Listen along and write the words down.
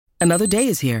Another day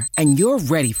is here, and you're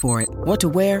ready for it. What to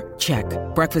wear? Check.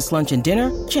 Breakfast, lunch, and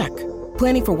dinner? Check.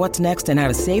 Planning for what's next and how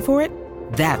to save for it?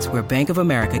 That's where Bank of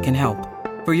America can help.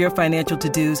 For your financial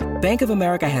to-dos, Bank of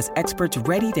America has experts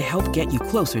ready to help get you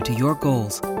closer to your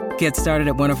goals. Get started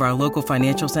at one of our local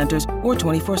financial centers or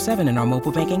 24/7 in our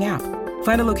mobile banking app.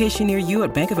 Find a location near you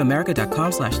at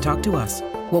bankofamerica.com/talktous.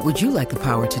 What would you like the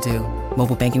power to do?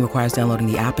 Mobile banking requires downloading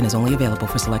the app and is only available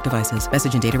for select devices.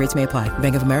 Message and data rates may apply.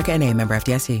 Bank of America N.A., member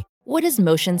FDIC. What does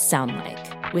motion sound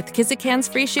like? With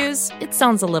Kizikans free shoes, it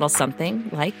sounds a little something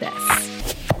like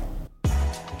this.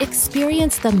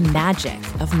 Experience the magic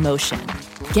of motion.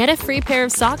 Get a free pair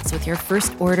of socks with your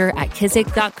first order at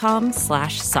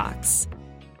kizik.com/socks.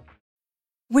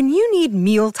 When you need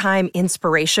mealtime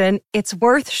inspiration, it's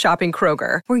worth shopping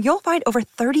Kroger, where you'll find over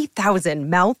 30,000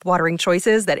 mouth-watering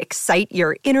choices that excite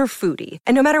your inner foodie.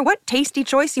 And no matter what tasty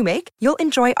choice you make, you'll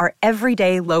enjoy our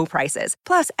everyday low prices,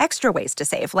 plus extra ways to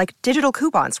save, like digital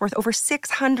coupons worth over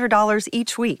 $600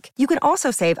 each week. You can also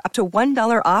save up to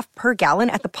 $1 off per gallon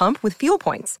at the pump with fuel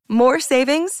points. More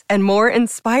savings and more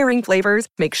inspiring flavors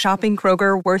make shopping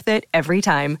Kroger worth it every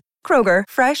time. Kroger,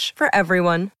 fresh for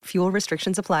everyone. Fuel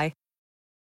restrictions apply.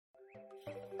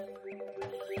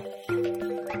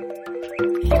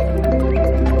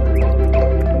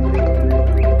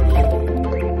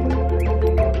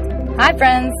 Hi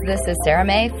friends, this is Sarah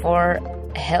May for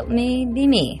Help Me Be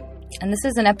Me. And this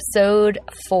is an episode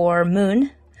for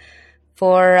Moon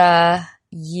for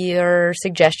your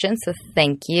suggestions, so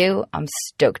thank you. I'm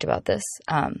stoked about this.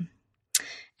 And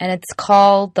it's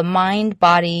called The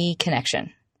Mind-Body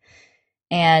Connection.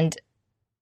 And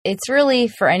it's really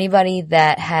for anybody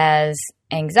that has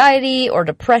anxiety or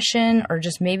depression, or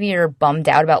just maybe you're bummed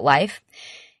out about life.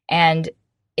 And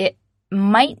it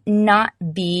might not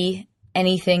be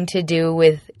anything to do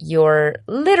with your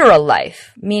literal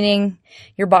life, meaning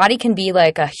your body can be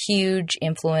like a huge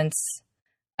influence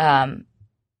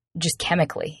just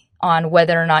chemically on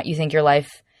whether or not you think your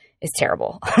life is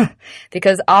terrible.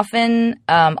 Because often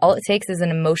all it takes is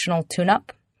an emotional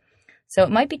tune-up. So it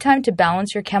might be time to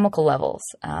balance your chemical levels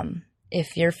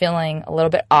if you're feeling a little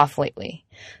bit off lately.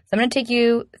 So I'm going to take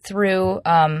you through,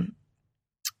 I'm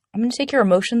going to take your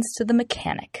emotions to the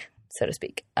mechanic, so to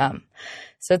speak.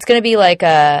 So it's going to be like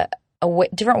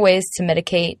different ways to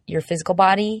medicate your physical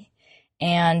body,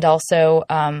 and also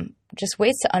just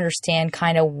ways to understand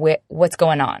kind of what's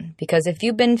going on. Because if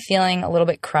you've been feeling a little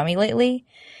bit crummy lately,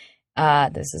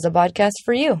 this is a podcast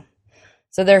for you.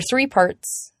 So there are 3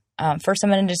 parts. First, I'm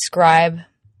going to describe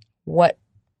what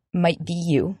might be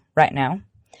you right now.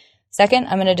 Second,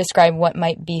 I'm going to describe what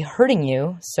might be hurting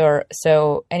you.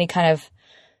 So any kind of,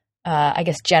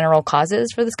 general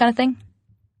causes for this kind of thing.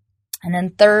 And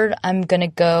then third, I'm going to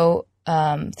go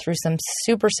through some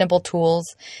super simple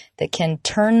tools that can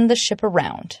turn the ship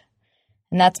around.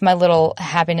 And that's my little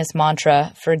happiness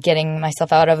mantra for getting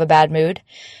myself out of a bad mood.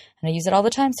 And I use it all the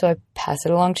time, so I pass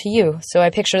it along to you. So I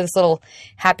picture this little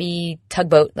happy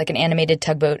tugboat, like an animated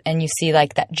tugboat, and you see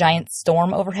like that giant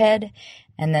storm overhead,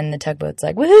 and then the tugboat's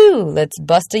like, woohoo, let's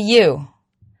bust a U.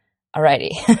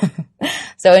 Alrighty.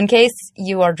 So in case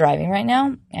you are driving right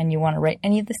now and you want to write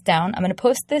any of this down, I'm going to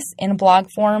post this in a blog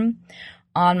form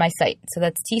on my site. So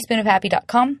that's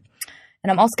teaspoonofhappy.com.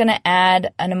 And I'm also going to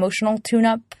add an emotional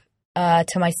tune-up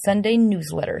to my Sunday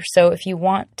newsletter. So if you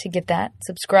want to get that,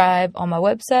 subscribe on my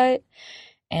website.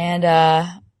 And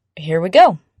here we go.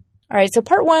 All right, so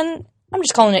part 1, I'm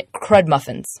just calling it crud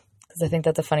muffins because I think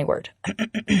that's a funny word.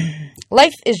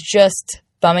 Life is just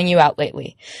bumming you out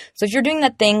lately. So if you're doing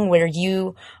that thing where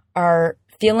you are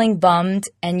feeling bummed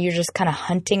and you're just kind of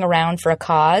hunting around for a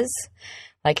cause,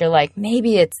 like you're like,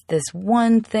 maybe it's this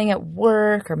one thing at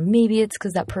work, or maybe it's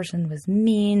because that person was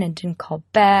mean and didn't call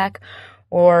back,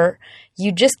 or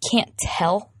you just can't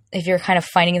tell if you're kind of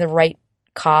finding the right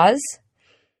cause,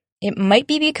 it might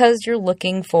be because you're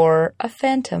looking for a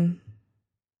phantom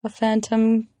of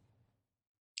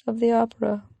the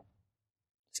opera.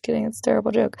 Just kidding, it's a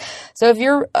terrible joke. So if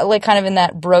you're like kind of in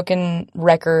that broken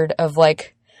record of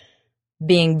like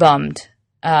being bummed,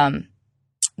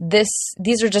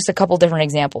 these are just a couple different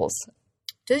examples.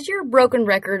 Does your broken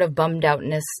record of bummed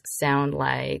outness sound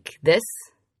like this?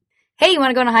 Hey, you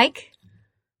want to go on a hike?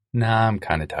 Nah, I'm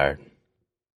kind of tired.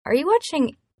 Are you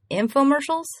watching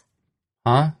infomercials?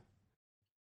 Huh?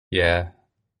 Yeah.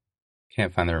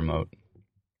 Can't find the remote.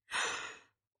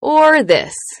 Or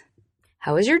this.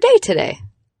 How was your day today?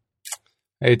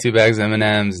 I ate 2 bags of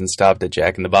M&Ms and stopped at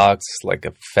Jack in the Box like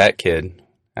a fat kid.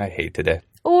 I hate today.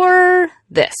 Or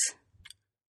this.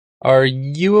 Are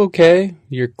you okay?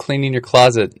 You're cleaning your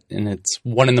closet and it's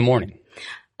 1 a.m.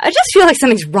 I just feel like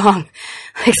something's wrong.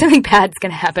 Like something bad's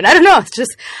going to happen. I don't know.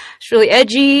 It's really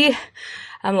edgy.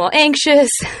 I'm a little anxious.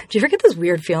 Do you ever get those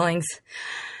weird feelings?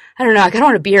 I don't know. I kind of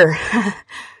want a beer.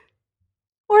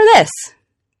 Or this.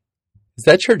 Is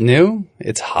that shirt new?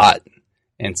 It's hot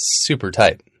and super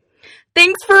tight.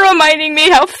 Thanks for reminding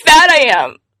me how fat I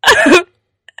am.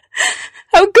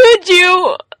 How could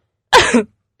you?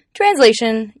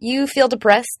 Translation, you feel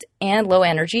depressed and low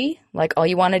energy, like all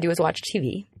you want to do is watch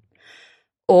TV.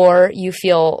 Or you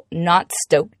feel not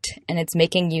stoked, and it's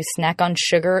making you snack on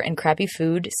sugar and crappy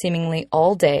food seemingly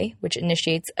all day, which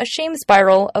initiates a shame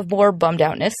spiral of more bummed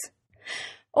outness.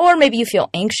 Or maybe you feel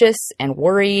anxious and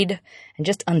worried and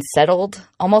just unsettled,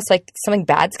 almost like something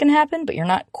bad's going to happen, but you're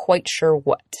not quite sure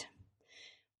what.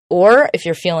 Or if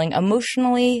you're feeling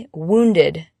emotionally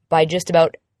wounded by just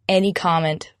about any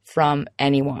comment from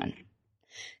anyone,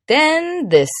 then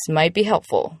this might be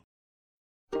helpful.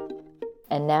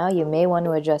 And now you may want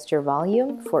to adjust your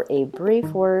volume for a brief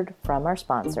word from our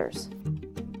sponsors.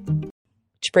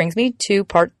 Which brings me to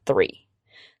part 3,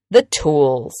 the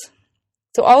tools.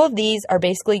 So all of these are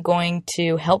basically going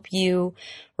to help you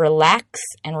relax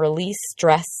and release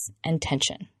stress and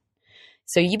tension.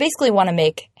 So you basically want to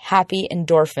make happy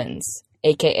endorphins,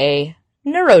 aka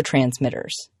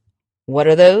neurotransmitters. What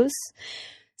are those?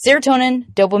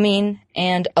 Serotonin, dopamine,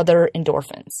 and other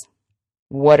endorphins.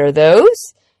 What are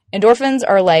those? Endorphins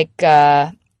are like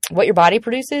what your body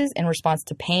produces in response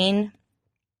to pain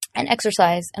and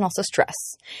exercise and also stress.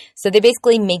 So they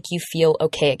basically make you feel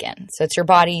okay again. So it's your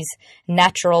body's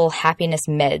natural happiness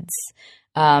meds.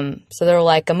 So they're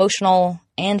like emotional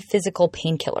and physical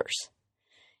painkillers.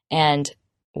 And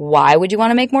why would you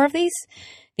want to make more of these?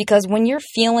 Because when you're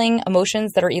feeling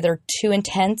emotions that are either too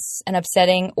intense and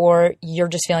upsetting, or you're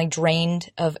just feeling drained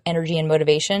of energy and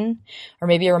motivation, or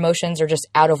maybe your emotions are just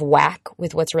out of whack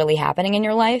with what's really happening in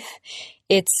your life,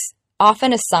 it's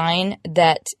often a sign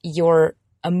that your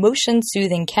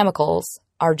emotion-soothing chemicals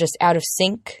are just out of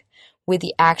sync with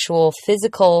the actual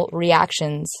physical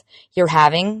reactions you're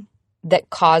having that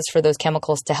cause for those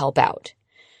chemicals to help out.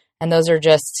 And those are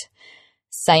just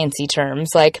sciencey terms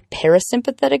like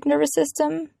parasympathetic nervous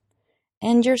system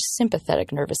and your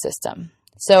sympathetic nervous system.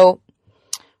 So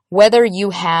whether you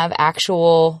have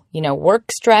actual,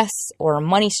 work stress or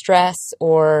money stress,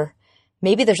 or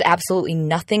maybe there's absolutely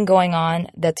nothing going on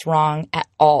that's wrong at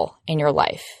all in your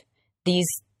life, these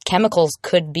chemicals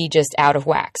could be just out of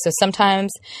whack. So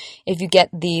sometimes if you get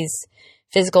these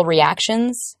physical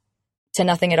reactions to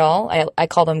nothing at all, I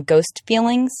call them ghost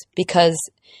feelings, because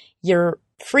you're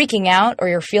freaking out or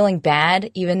you're feeling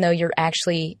bad even though you're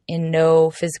actually in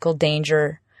no physical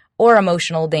danger or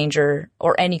emotional danger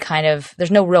or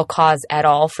there's no real cause at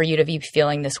all for you to be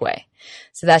feeling this way.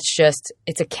 So that's just,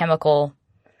 it's a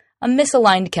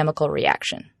misaligned chemical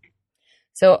reaction.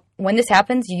 So when this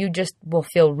happens, you just will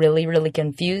feel really, really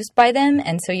confused by them.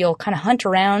 And so you'll kind of hunt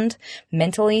around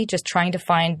mentally just trying to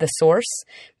find the source,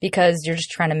 because you're just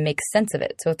trying to make sense of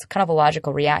it. So it's kind of a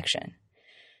logical reaction.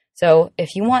 So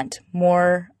if you want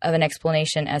more of an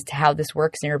explanation as to how this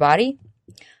works in your body,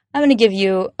 I'm going to give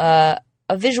you a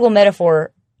visual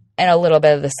metaphor and a little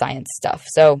bit of the science stuff.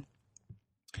 So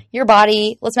your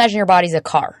body, let's imagine your body's a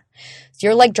car. So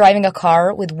you're like driving a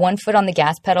car with one foot on the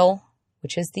gas pedal,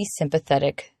 which is the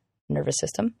sympathetic nervous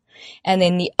system, and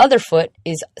then the other foot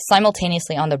is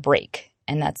simultaneously on the brake,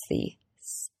 and that's the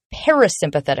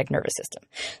parasympathetic nervous system.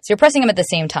 So you're pressing them at the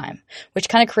same time, which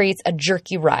kind of creates a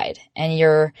jerky ride, and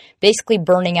you're basically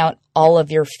burning out all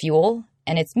of your fuel,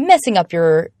 and it's messing up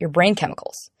your brain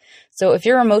chemicals. So if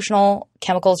your emotional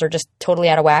chemicals are just totally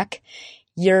out of whack,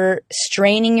 you're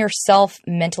straining yourself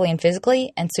mentally and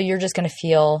physically, and so you're just going to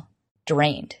feel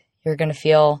drained. You're going to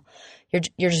feel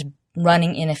you're just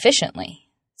running inefficiently.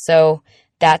 So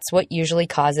that's what usually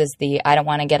causes the I don't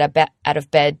want to get out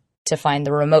of bed to find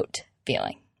the remote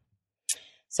feeling.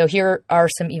 So here are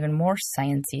some even more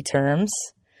sciencey terms.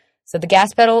 So the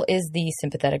gas pedal is the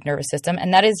sympathetic nervous system,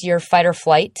 and that is your fight or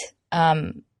flight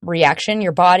reaction.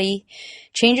 Your body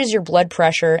changes your blood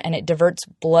pressure, and it diverts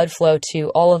blood flow to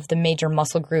all of the major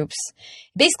muscle groups.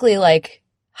 Basically, like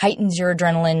heightens your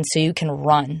adrenaline so you can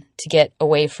run to get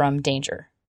away from danger.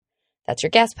 That's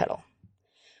your gas pedal.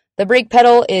 The brake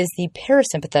pedal is the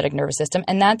parasympathetic nervous system,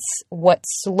 and that's what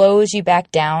slows you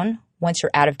back down once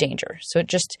you're out of danger. So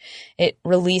it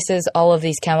releases all of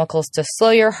these chemicals to slow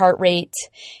your heart rate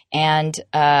and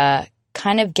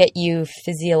kind of get you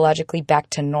physiologically back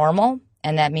to normal.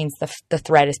 And that means the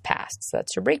threat is past. So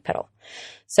that's your brake pedal.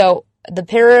 So the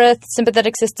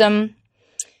parasympathetic system,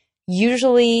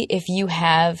 usually if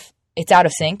it's out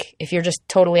of sync, if you're just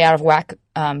totally out of whack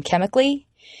chemically,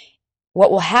 what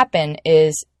will happen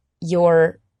is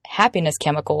your happiness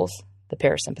chemicals, the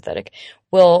parasympathetic,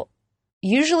 will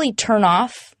usually turn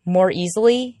off more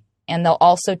easily, and they'll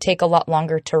also take a lot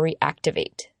longer to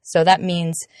reactivate. So that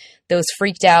means those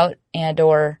freaked out and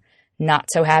or not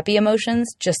so happy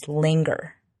emotions just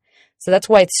linger. So that's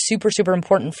why it's super, super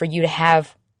important for you to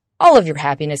have all of your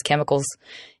happiness chemicals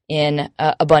in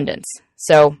abundance.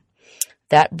 So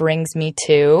that brings me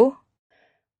to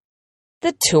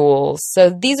the tools. So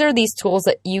these are these tools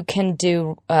that you can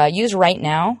use right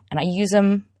now, and I use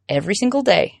them every single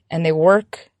day, and they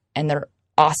work, and they're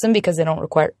awesome because they don't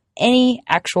require any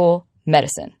actual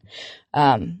medicine.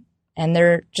 And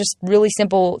they're just really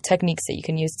simple techniques that you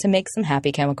can use to make some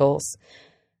happy chemicals.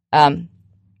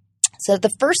 So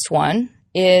the first one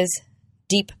is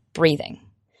deep breathing.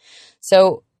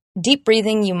 So deep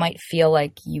breathing, you might feel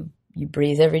like you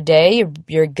breathe every day,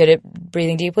 you're good at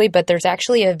breathing deeply, but there's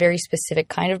actually a very specific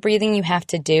kind of breathing you have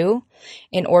to do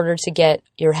in order to get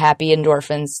your happy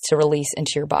endorphins to release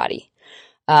into your body.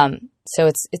 So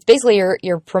it's basically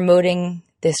you're promoting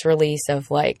this release of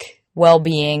like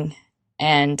well-being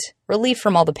and relief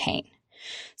from all the pain.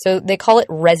 So they call it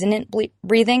resonant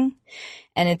breathing,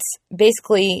 and it's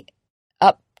basically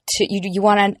up to you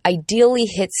want to ideally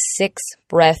hit 6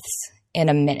 breaths in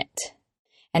a minute,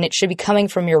 and it should be coming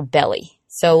from your belly.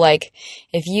 So like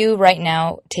if you right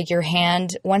now take your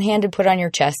hand, one hand and put it on your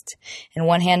chest and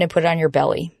one hand and put it on your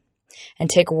belly,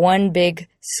 and take one big,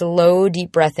 slow,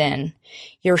 deep breath in,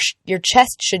 your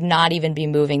chest should not even be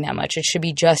moving that much. It should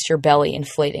be just your belly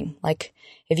inflating, like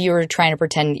if you were trying to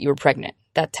pretend that you were pregnant,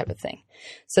 that type of thing.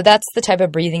 So that's the type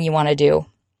of breathing you want to do.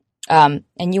 And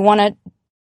you want to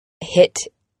hit,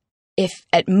 if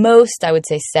at most, I would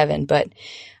say 7, but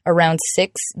around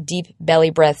 6 deep belly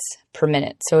breaths per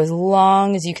minute. So as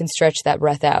long as you can stretch that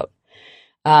breath out.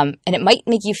 And it might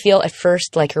make you feel at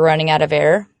first like you're running out of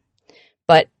air,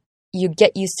 but you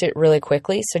get used to it really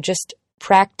quickly. So just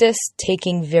practice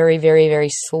taking very, very, very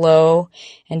slow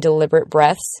and deliberate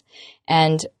breaths.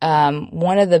 And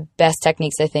one of the best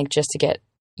techniques, I think, just to get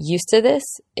used to this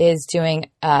is doing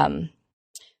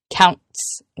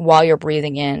counts while you're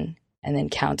breathing in and then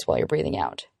counts while you're breathing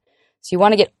out. So you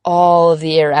want to get all of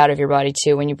the air out of your body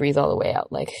too when you breathe all the way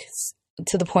out, like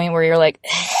to the point where you're like,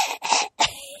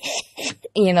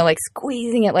 like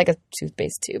squeezing it like a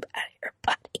toothpaste tube out of your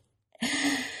body.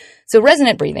 So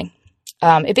resonant breathing,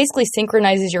 it basically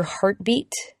synchronizes your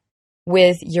heartbeat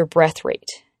with your breath rate.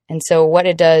 And so what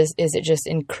it does is it just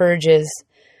encourages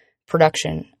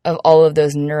production of all of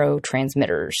those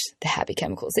neurotransmitters, the happy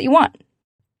chemicals that you want.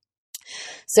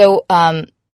 So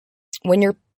when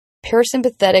your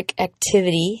parasympathetic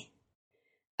activity,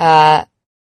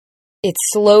 it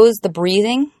slows the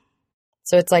breathing.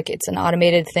 So it's an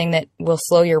automated thing that will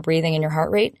slow your breathing and your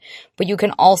heart rate. But you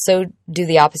can also do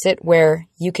the opposite, where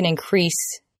you can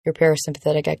increase your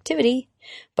parasympathetic activity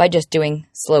by just doing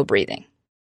slow breathing.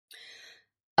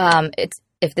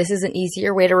 If this is an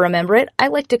easier way to remember it, I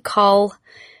like to call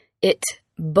it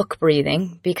book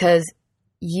breathing, because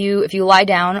if you lie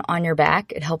down on your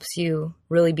back, it helps you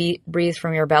really breathe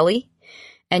from your belly.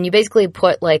 And you basically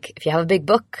put, if you have a big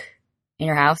book in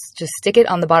your house, just stick it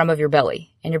on the bottom of your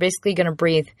belly. And you're basically going to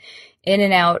breathe in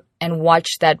and out and watch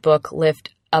that book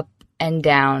lift up and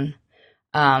down,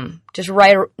 just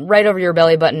right over your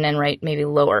belly button and right maybe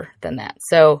lower than that.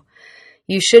 So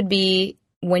you should be,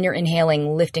 when you're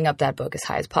inhaling, lifting up that book as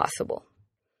high as possible.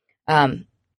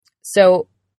 So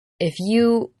if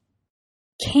you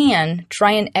can,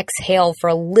 try and exhale for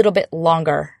a little bit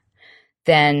longer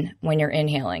than when you're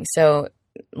inhaling. So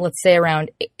let's say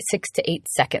around 6 to 8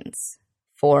 seconds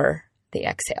for the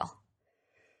exhale.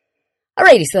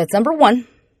 Alrighty, so that's number 1,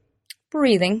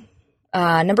 breathing.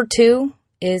 Number 2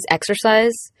 is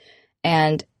exercise,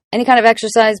 and any kind of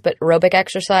exercise, but aerobic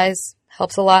exercise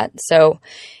helps a lot. So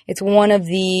it's one of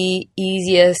the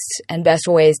easiest and best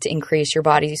ways to increase your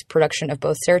body's production of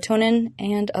both serotonin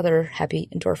and other happy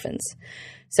endorphins.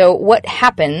 So what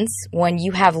happens when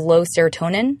you have low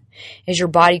serotonin is your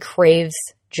body craves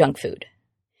junk food.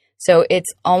 So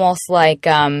it's almost like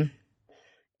to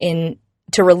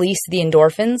release the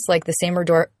endorphins, like the same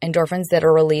endorphins that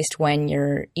are released when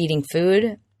you're eating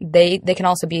food, they can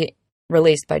also be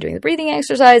released by doing the breathing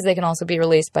exercise. They can also be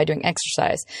released by doing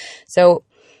exercise. So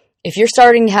if you're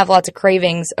starting to have lots of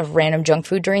cravings of random junk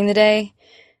food during the day,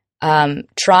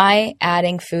 try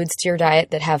adding foods to your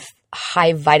diet that have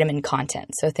high vitamin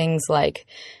content. So things like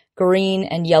green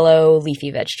and yellow leafy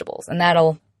vegetables, and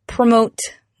that'll promote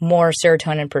more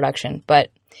serotonin production. But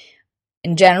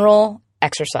in general,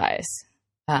 exercise.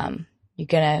 You're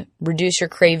going to reduce your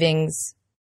cravings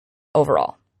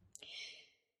overall.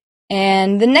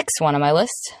 And the next one on my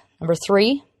list, number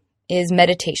 3, is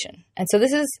meditation. And so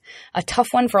this is a tough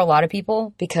one for a lot of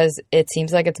people because it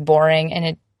seems like it's boring and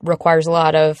it requires a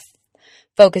lot of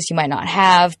focus you might not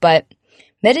have. But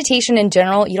meditation in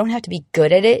general, you don't have to be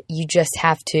good at it. You just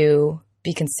have to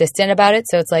be consistent about it.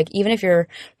 So it's like, even if your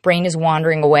brain is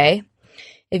wandering away,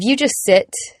 if you just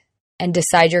sit and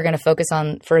decide you're going to focus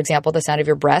on, for example, the sound of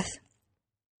your breath,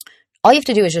 all you have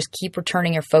to do is just keep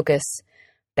returning your focus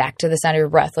back to the sound of your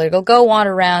breath. Like, it'll go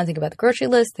wander around, think about the grocery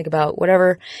list, think about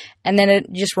whatever. And then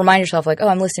just remind yourself like, oh,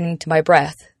 I'm listening to my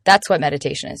breath. That's what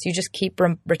meditation is. You just keep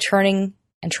returning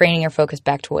and training your focus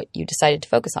back to what you decided to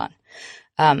focus on.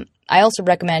 I also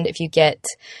recommend if you get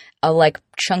a like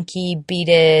chunky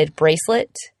beaded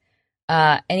bracelet,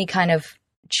 any kind of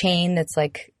chain that's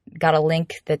like got a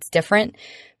link that's different.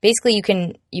 Basically,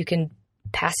 you can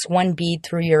pass one bead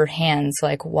through your hands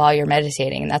like while you're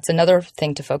meditating. And that's another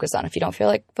thing to focus on if you don't feel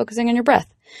like focusing on your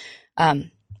breath.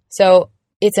 So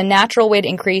it's a natural way to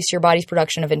increase your body's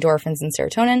production of endorphins and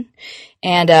serotonin.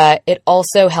 And it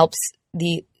also helps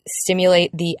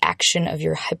stimulate the action of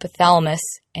your hypothalamus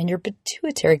and your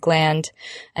pituitary gland.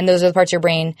 And those are the parts of your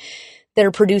brain that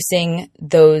are producing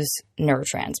those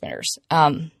neurotransmitters.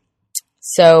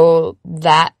 So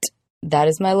that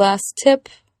is my last tip.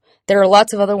 There are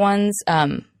lots of other ones.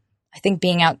 I think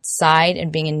being outside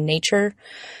and being in nature,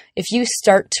 if you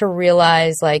start to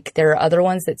realize like there are other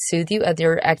ones that soothe you,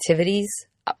 other activities,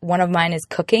 one of mine is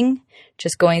cooking,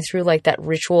 just going through like that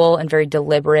ritual and very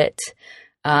deliberate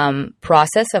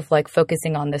process of like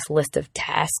focusing on this list of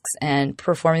tasks and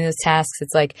performing those tasks.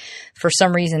 It's like, for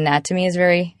some reason, that to me is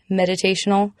very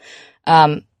meditational.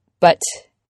 But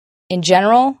in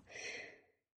general,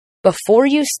 before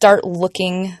you start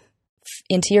looking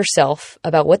into yourself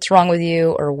about what's wrong with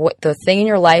you or what the thing in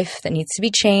your life that needs to be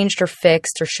changed or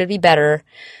fixed or should be better,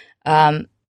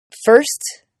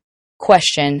 first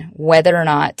question whether or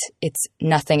not it's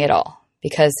nothing at all,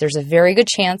 because there's a very good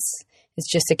chance it's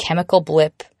just a chemical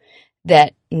blip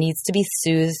that needs to be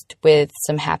soothed with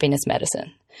some happiness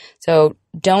medicine. So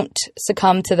don't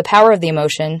succumb to the power of the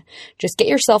emotion. Just get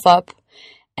yourself up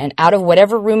and out of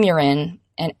whatever room you're in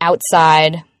and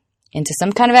outside into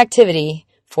some kind of activity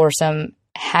for some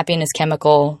happiness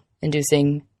chemical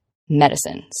inducing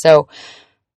medicine. So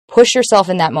push yourself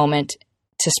in that moment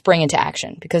to spring into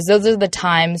action, because those are the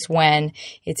times when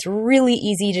it's really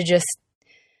easy to just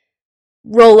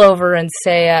roll over and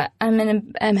say, I'm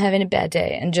having a bad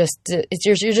day, and you're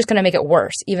just going to make it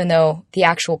worse, even though the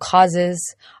actual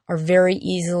causes are very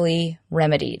easily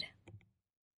remedied.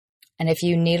 And if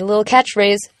you need a little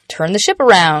catchphrase, turn the ship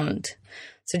around.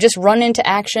 So just run into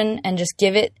action and just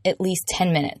give it at least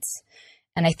 10 minutes.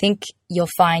 And I think you'll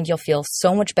find you'll feel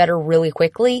so much better really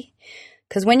quickly,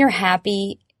 because when you're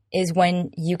happy is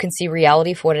when you can see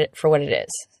reality for what it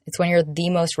is. It's when you're the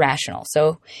most rational.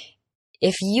 So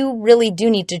if you really do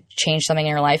need to change something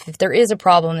in your life, if there is a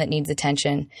problem that needs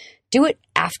attention, do it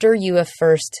after you have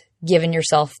first given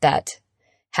yourself that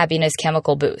happiness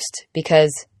chemical boost,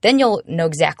 because then you'll know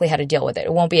exactly how to deal with it.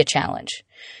 It won't be a challenge.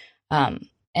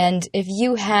 And if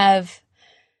you have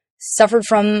suffered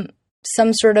from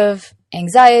some sort of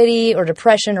anxiety or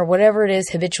depression or whatever it is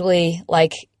habitually,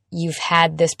 like you've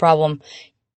had this problem,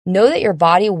 know that your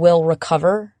body will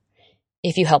recover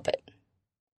if you help it.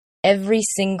 Every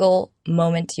single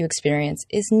moment you experience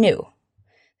is new.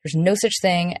 There's no such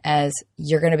thing as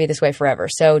you're going to be this way forever.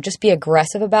 So just be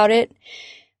aggressive about it.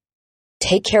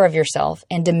 Take care of yourself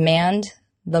and demand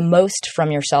the most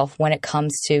from yourself when it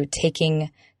comes to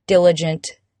taking diligent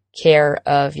care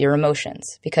of your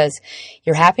emotions, because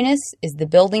your happiness is the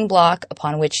building block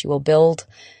upon which you will build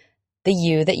the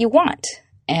you that you want.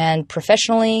 And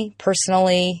professionally,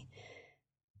 personally,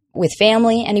 with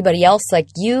family, anybody else, like,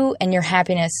 you and your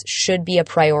happiness should be a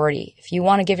priority. If you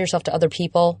want to give yourself to other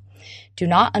people, do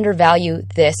not undervalue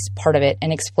this part of it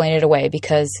and explain it away,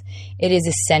 because it is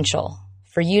essential.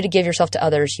 For you to give yourself to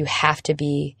others, you have to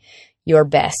be your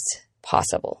best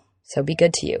possible. So be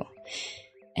good to you.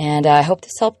 And I hope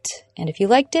this helped. And if you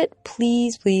liked it,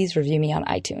 please review me on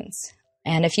iTunes.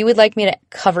 And if you would like me to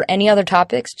cover any other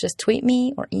topics, just tweet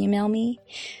me or email me.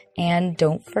 And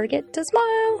don't forget to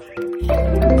smile.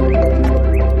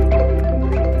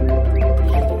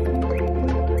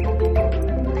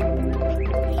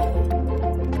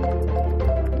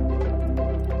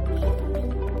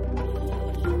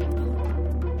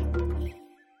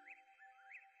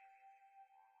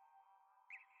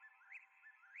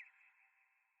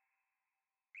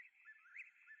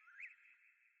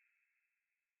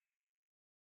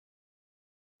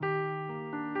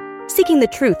 Seeking the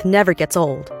truth never gets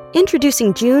old.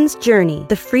 Introducing June's Journey,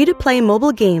 the free-to-play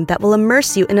mobile game that will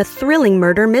immerse you in a thrilling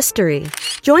murder mystery.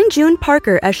 Join June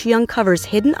Parker as she uncovers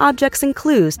hidden objects and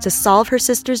clues to solve her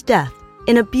sister's death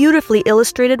in a beautifully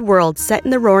illustrated world set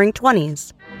in the Roaring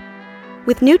 '20s.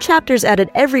 With new chapters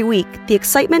added every week, the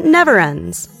excitement never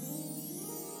ends.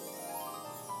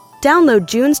 Download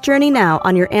June's Journey now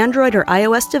on your Android or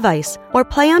iOS device, or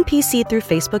play on PC through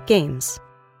Facebook Games.